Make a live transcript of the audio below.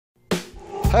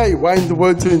Hey, Wayne the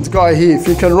Wordtoons guy here. If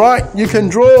you can write, you can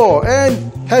draw.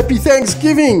 And happy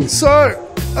Thanksgiving.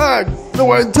 So, the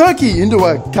word turkey into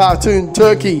a cartoon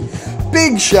turkey.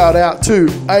 Big shout out to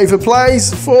Ava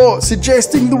Plays for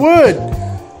suggesting the word.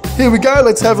 Here we go,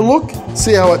 let's have a look,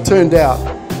 see how it turned out.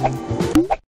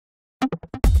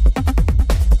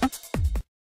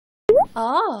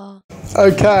 Oh.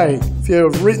 Okay, if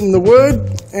you've written the word,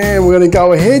 and we're going to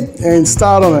go ahead and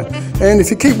start on it. And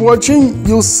if you keep watching,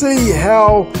 you'll see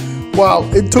how, well,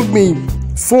 it took me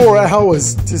 4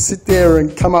 hours to sit there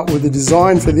and come up with a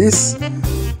design for this.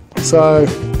 So,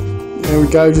 there we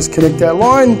go, just connect that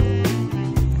line.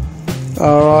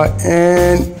 Alright,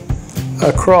 and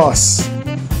across.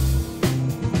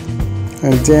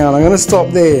 And down. I'm going to stop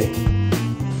there.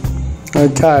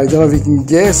 Okay, I don't know if you can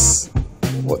guess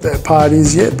what that part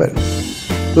is yet, but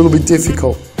a little bit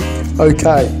difficult.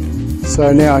 Okay,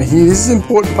 so now here, this is the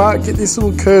important part, get this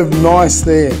little curve nice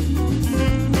there.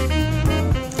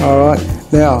 Alright,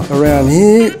 now around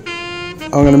here,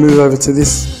 I'm going to move over to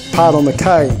this part on the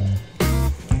K.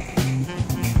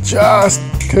 Just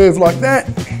curve like that.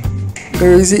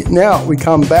 Very easy. Now we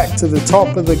come back to the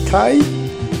top of the K.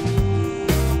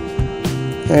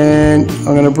 And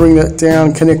I'm going to bring that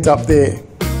down, connect up there.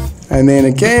 And then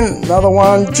again, another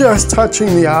one, just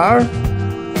touching the R.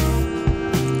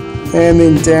 And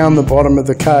then down the bottom of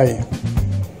the K.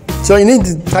 So you need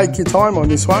to take your time on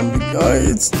this one.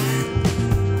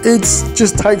 It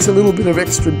just takes a little bit of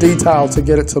extra detail to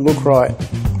get it to look right.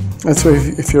 That's where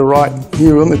if you're right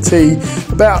here on the T,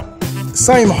 about the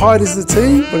same height as the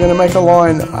T, we're going to make a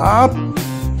line up,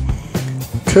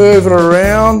 curve it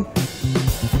around.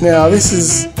 Now this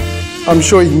is, I'm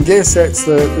sure you can guess, that's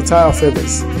the tail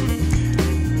feathers.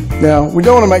 Now we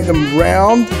don't want to make them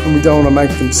round and we don't want to make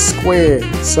them square,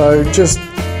 so just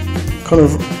kind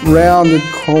of rounded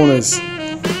corners,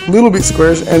 a little bit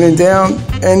squarish, and then down,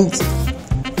 and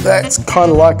that's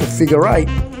kind of like a figure 8.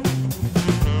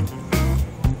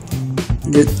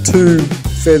 You get 2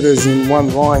 feathers in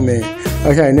one line there.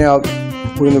 Okay, now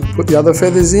we're going to put the other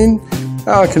feathers in.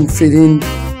 I can fit in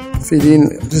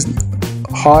just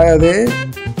higher there.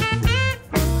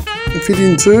 Fit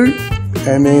in 2,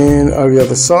 and then over the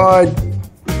other side.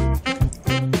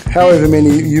 However many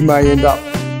you may end up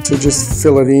to just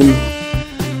fill it in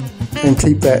and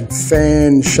keep that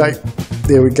fan shape.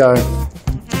 There we go.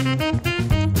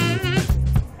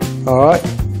 Alright,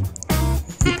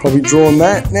 you've probably drawn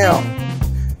that. Now,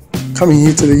 coming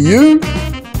here to the U,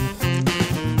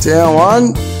 down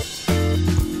 1,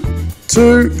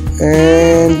 2,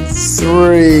 and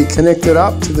 3. Connect it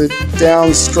up to the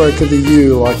downstroke of the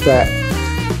U like that.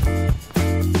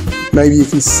 Maybe you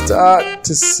can start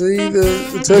to see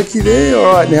the turkey there.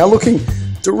 Alright, now looking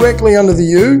directly under the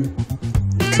U,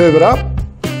 curve it up,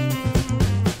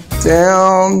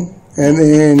 down, and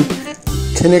then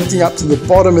connecting up to the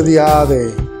bottom of the R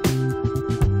there.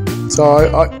 So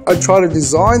I try to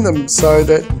design them so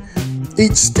that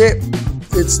each step,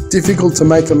 it's difficult to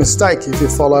make a mistake if you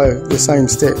follow the same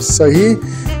steps. So here,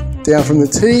 down from the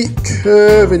T,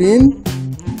 curve it in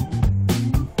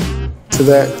to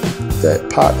that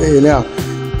part there. Now,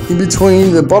 in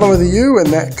between the bottom of the U and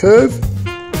that curve,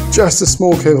 just a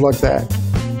small curve like that.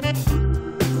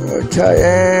 Okay,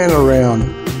 and around.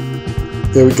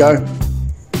 There we go.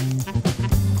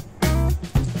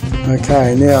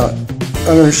 Okay, now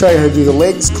I'm going to show you how to do the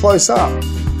legs close up,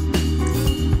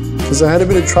 because I had a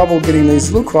bit of trouble getting these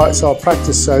to look right, so I'll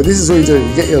practice. So this is what you do.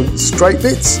 You get your straight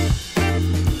bits,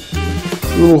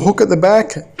 a little hook at the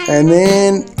back, and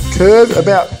then curve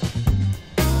about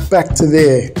back to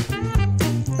there.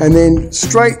 And then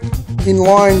straight in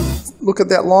line, look at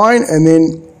that line, and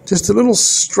then just a little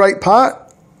straight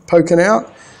part poking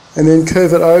out, and then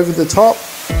curve it over the top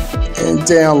and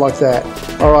down like that.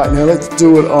 All right, now let's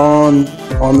do it on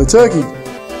the turkey.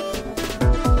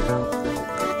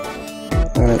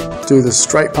 Do the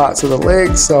straight parts of the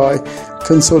legs so I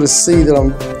can sort of see that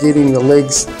I'm getting the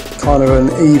legs kind of an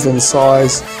even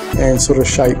size and sort of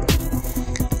shape.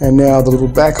 And now the little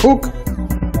back hook,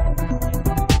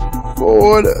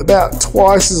 forward about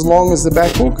twice as long as the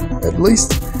back hook at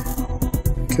least.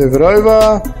 Curve it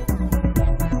over,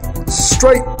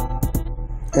 straight,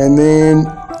 and then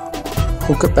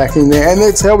hook it back in there. And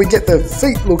that's how we get the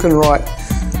feet looking right.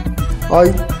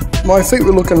 My feet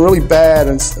were looking really bad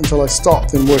until I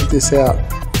stopped and worked this out.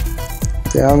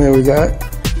 Down, there we go.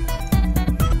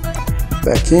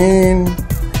 Back in,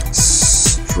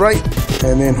 straight,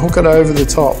 and then hook it over the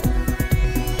top.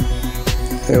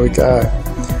 There we go.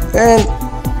 And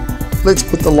let's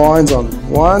put the lines on.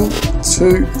 1,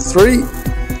 2, 3.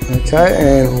 Okay,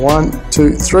 and 1,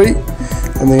 2, 3.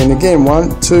 And then again,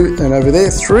 1, 2, and over there,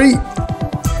 3.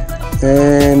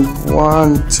 And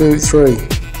 1, 2, 3.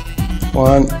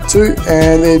 1, 2,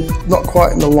 and they're not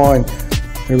quite in the line.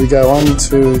 Here we go, 1,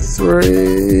 2,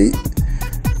 3,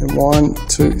 and 1,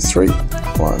 2, 3,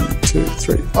 1, 2,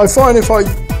 3. I find if I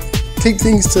keep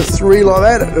things to 3 like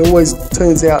that, it always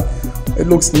turns out, it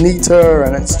looks neater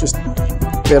and it's just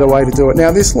a better way to do it.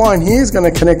 Now this line here is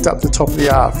going to connect up the top of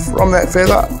the R from that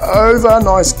feather over,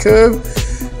 nice curve,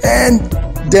 and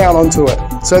down onto it.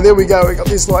 So there we go, we got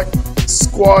this like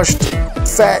squashed,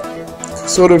 fat,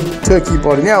 sort of turkey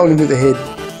body. Now we're into the head.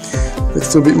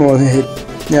 Let's do a bit more on the head.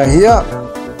 Now here,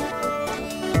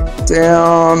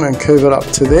 down and curve it up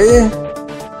to there.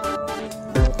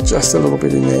 Just a little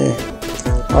bit in there.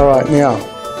 Alright, now,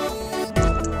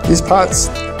 this part's,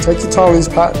 take your time with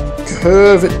this part,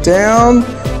 curve it down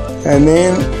and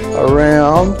then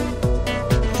around,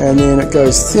 and then it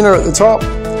goes thinner at the top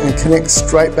and connects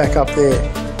straight back up there.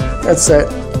 That's that,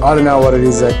 I don't know what it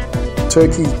is, that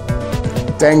turkey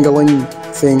dangling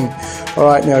thing.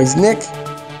 Alright, now his neck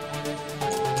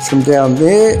is from down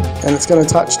there and it's going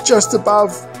to touch just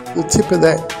above the tip of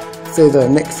that feather,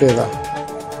 neck feather.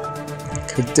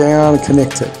 Go down and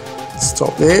connect it.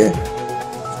 Stop there.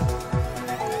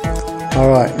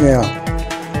 Alright, now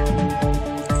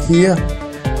here,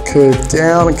 curve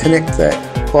down and connect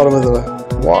that bottom of the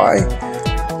Y,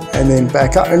 and then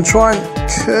back up and try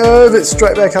and curve it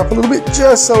straight back up a little bit,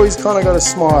 just so he's kind of got a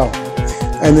smile.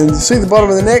 And then see the bottom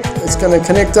of the neck, it's going to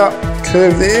connect up,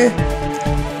 curve there,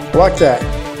 like that.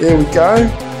 There we go.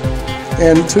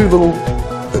 And 2 little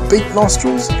beak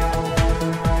nostrils.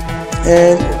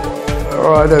 And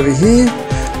right over here.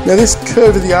 Now this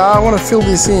curve of the R, I want to fill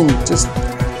this in,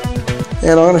 and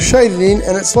I'm going to shade it in,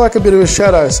 and it's like a bit of a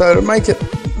shadow. So to make it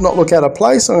not look out of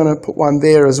place, I'm going to put one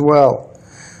there as well.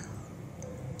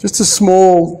 Just a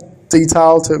small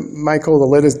detail to make all the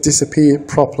letters disappear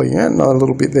properly, yeah? Not a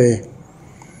little bit there.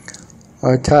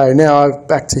 Okay, now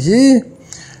back to here.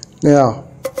 Now,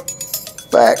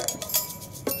 back,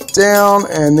 down,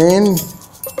 and then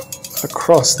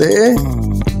across there.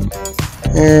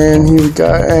 And here we go,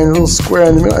 and a little square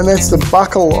in the middle, and that's the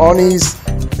buckle on his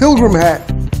pilgrim hat.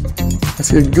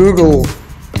 If you Google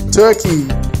turkey,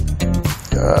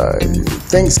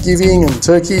 Thanksgiving and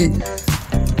turkey,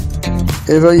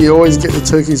 you always get the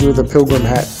turkeys with a pilgrim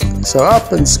hat. So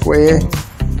up and square,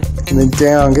 and then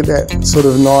down, get that sort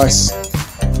of nice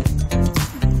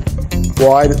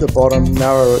wide at the bottom,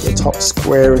 narrow at the top,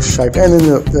 squarish shape, and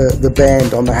then the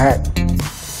band on the hat.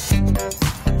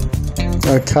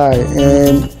 Okay,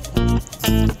 and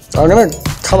I'm going to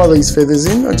colour these feathers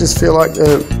in. I just feel like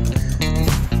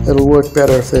it'll work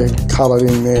better if they're coloured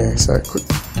in there. So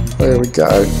there we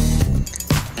go.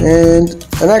 And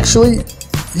actually,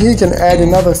 here you can add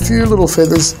another few little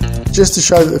feathers just to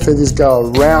show that the feathers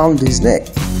go around his neck.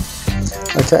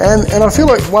 Okay, and I feel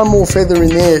like one more feather in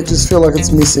there, it just feel like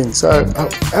it's missing. So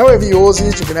however yours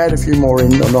is, you can add a few more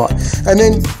in or not. And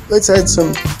then let's add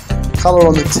some colour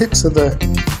on the tips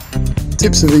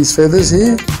of these feathers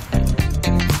here.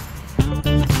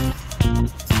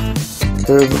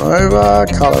 Curve them over,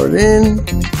 colour it in.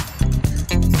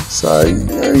 So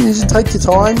you should take your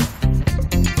time.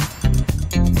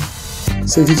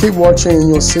 So if you keep watching, and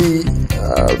you'll see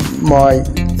my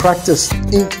practice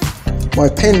ink, my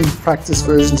pen practice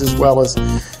versions, as well as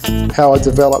how I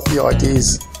develop the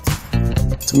ideas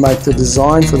to make the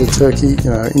design for the turkey,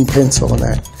 in pencil and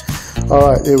that.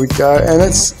 Alright, there we go, and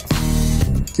it's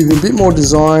giving a bit more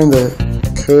design, the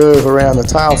curve around the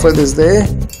tail feathers there.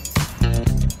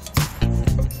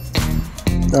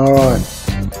 Alright.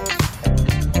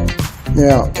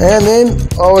 Now, and then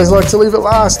I always like to leave it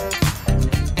last.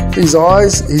 His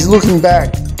eyes, he's looking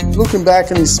back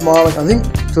and he's smiling. I think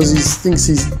because he thinks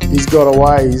he's got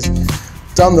away, he's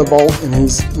done the bolt and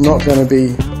he's not going to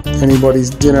be anybody's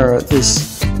dinner at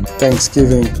this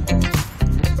Thanksgiving.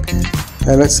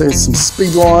 And let's see some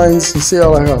speed lines. You see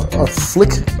how I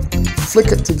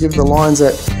flick it to give the lines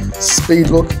that speed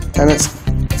look, and it's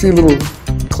a few little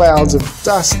clouds of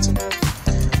dust,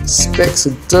 specks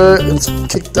of dirt that's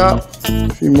kicked up,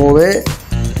 a few more there.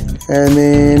 And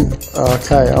then,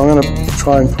 okay, I'm going to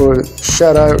try and put a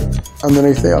shadow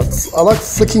underneath there. I like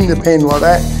flicking the pen like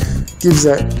that, gives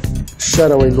that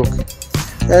shadowy look.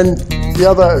 And the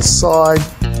other side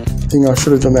thing, I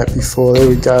should have done that before. There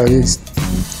we go, this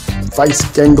face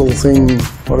gangle thing,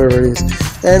 whatever it is.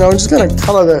 And I'm just going to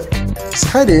colour his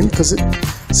hat in because it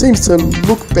seems to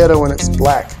look better when it's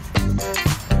black.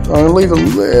 I'm going to leave a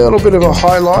little bit of a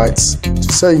highlights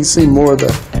just so you can see more of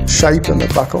the shape and the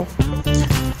buckle.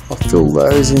 I'll fill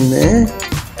those in there.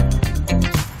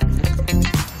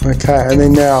 Okay, and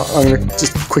then now I'm going to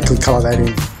just quickly colour that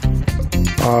in.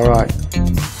 Alright.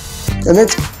 And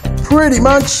that's pretty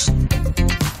much,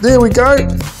 there we go,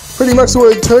 pretty much the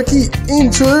word turkey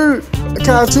into a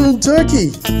cartoon turkey.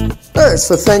 That's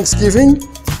for Thanksgiving.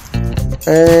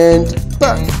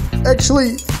 But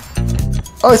actually,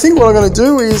 I think what I'm going to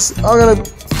do is I'm going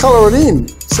to colour it in.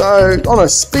 So on a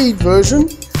speed version,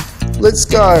 let's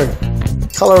go.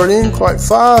 Colour it in quite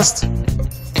fast.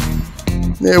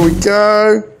 There we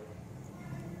go.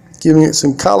 Giving it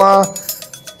some colour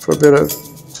for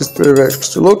just a bit of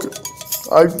extra look.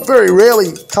 I very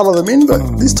rarely colour them in,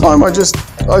 but this time I just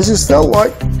felt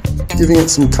like giving it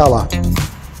some colour.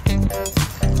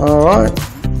 All right,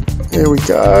 there we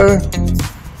go.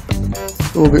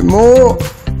 A little bit more.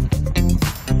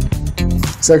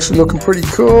 It's actually looking pretty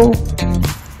cool.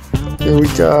 There we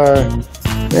go.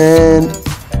 And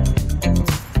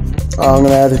I'm going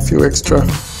to add a few extra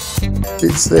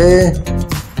bits there.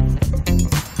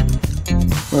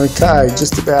 Okay,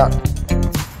 just about.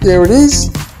 There it is.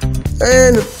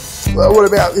 And what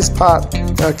about this part?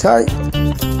 Okay.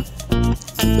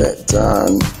 Get that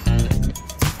done.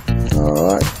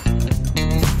 Alright.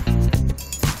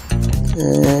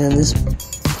 And this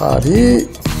part here.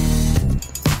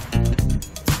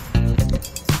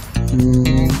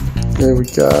 There we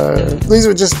go. These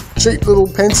were just cheap little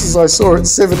pencils I saw at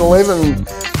 7-Eleven,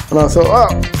 and I thought,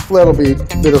 oh, that'll be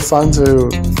a bit of fun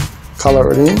to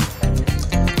colour it in.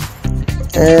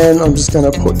 And I'm just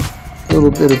going to put a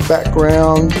little bit of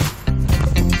background.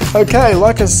 Okay,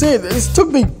 like I said, this took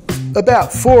me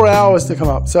about 4 hours to come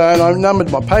up. So, and I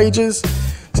numbered my pages.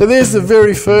 So there's the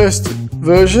very first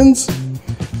versions.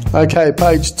 Okay,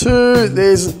 page 2,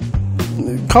 there's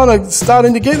kind of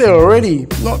starting to get there already.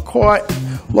 Not quite.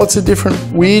 Lots of different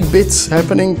weird bits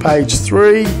happening. Page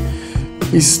 3.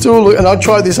 He's still, and I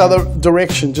tried this other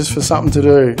direction just for something to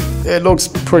do. It looks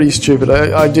pretty stupid.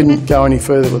 I didn't go any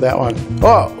further with that one.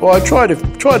 Oh, well, I tried a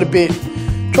bit,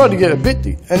 tried to get a bit,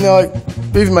 and I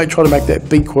even tried to make that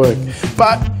beak work.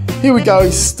 But here we go.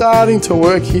 He's starting to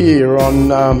work here on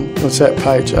what's that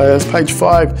page? That's page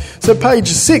 5. So page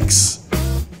 6,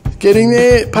 getting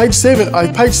there. Page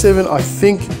 7. Page 7. I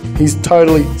think he's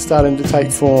totally starting to take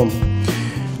form.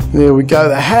 There we go.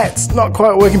 The hat's not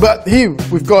quite working, but here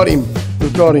we've got him.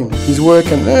 We've got him. He's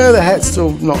working. The hat's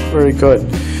still not very good,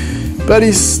 but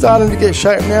he's starting to get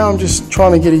shape now. I'm just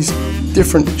trying to get his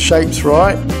different shapes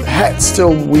right. The hat's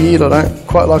still weird. I don't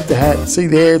quite like the hat. See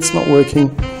there, it's not working.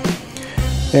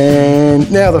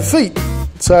 And now the feet.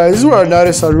 So this is where I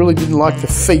noticed I really didn't like the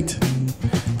feet.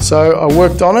 So I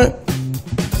worked on it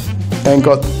and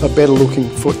got a better looking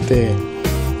foot there.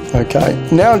 Okay,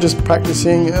 now I'm just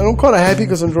practicing, and I'm kind of happy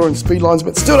because I'm drawing speed lines,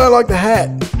 but still don't like the hat.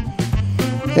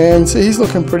 And so he's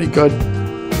looking pretty good.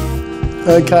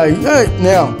 Okay,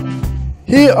 now,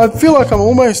 here I feel like I'm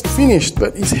almost finished,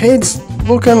 but his head's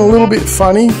looking a little bit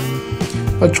funny.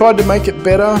 I tried to make it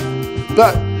better,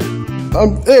 but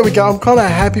there we go, I'm kind of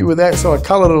happy with that, so I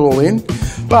coloured it all in.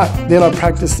 But then I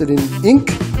practiced it in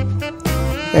ink,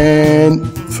 and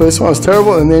first one was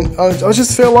terrible, and then I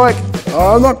just felt like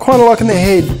I'm not quite liking the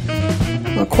head.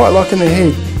 Not quite liking the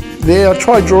head. There, I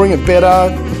tried drawing it better.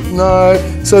 No.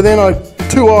 So then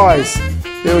 2 eyes.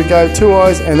 There we go, 2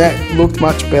 eyes, and that looked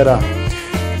much better.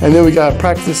 And there we go,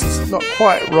 practice is not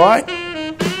quite right.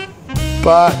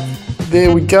 But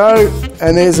there we go.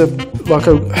 And there's a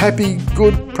happy,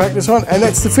 good practice one. And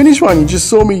that's the finished one. You just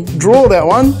saw me draw that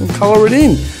one and colour it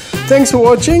in. Thanks for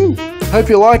watching. Hope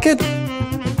you like it.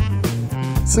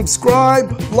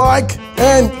 Subscribe, like,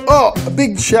 and a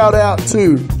big shout out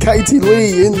to Katie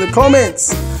Lee in the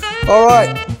comments.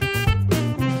 Alright,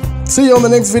 see you on the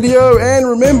next video, and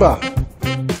remember,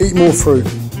 eat more fruit.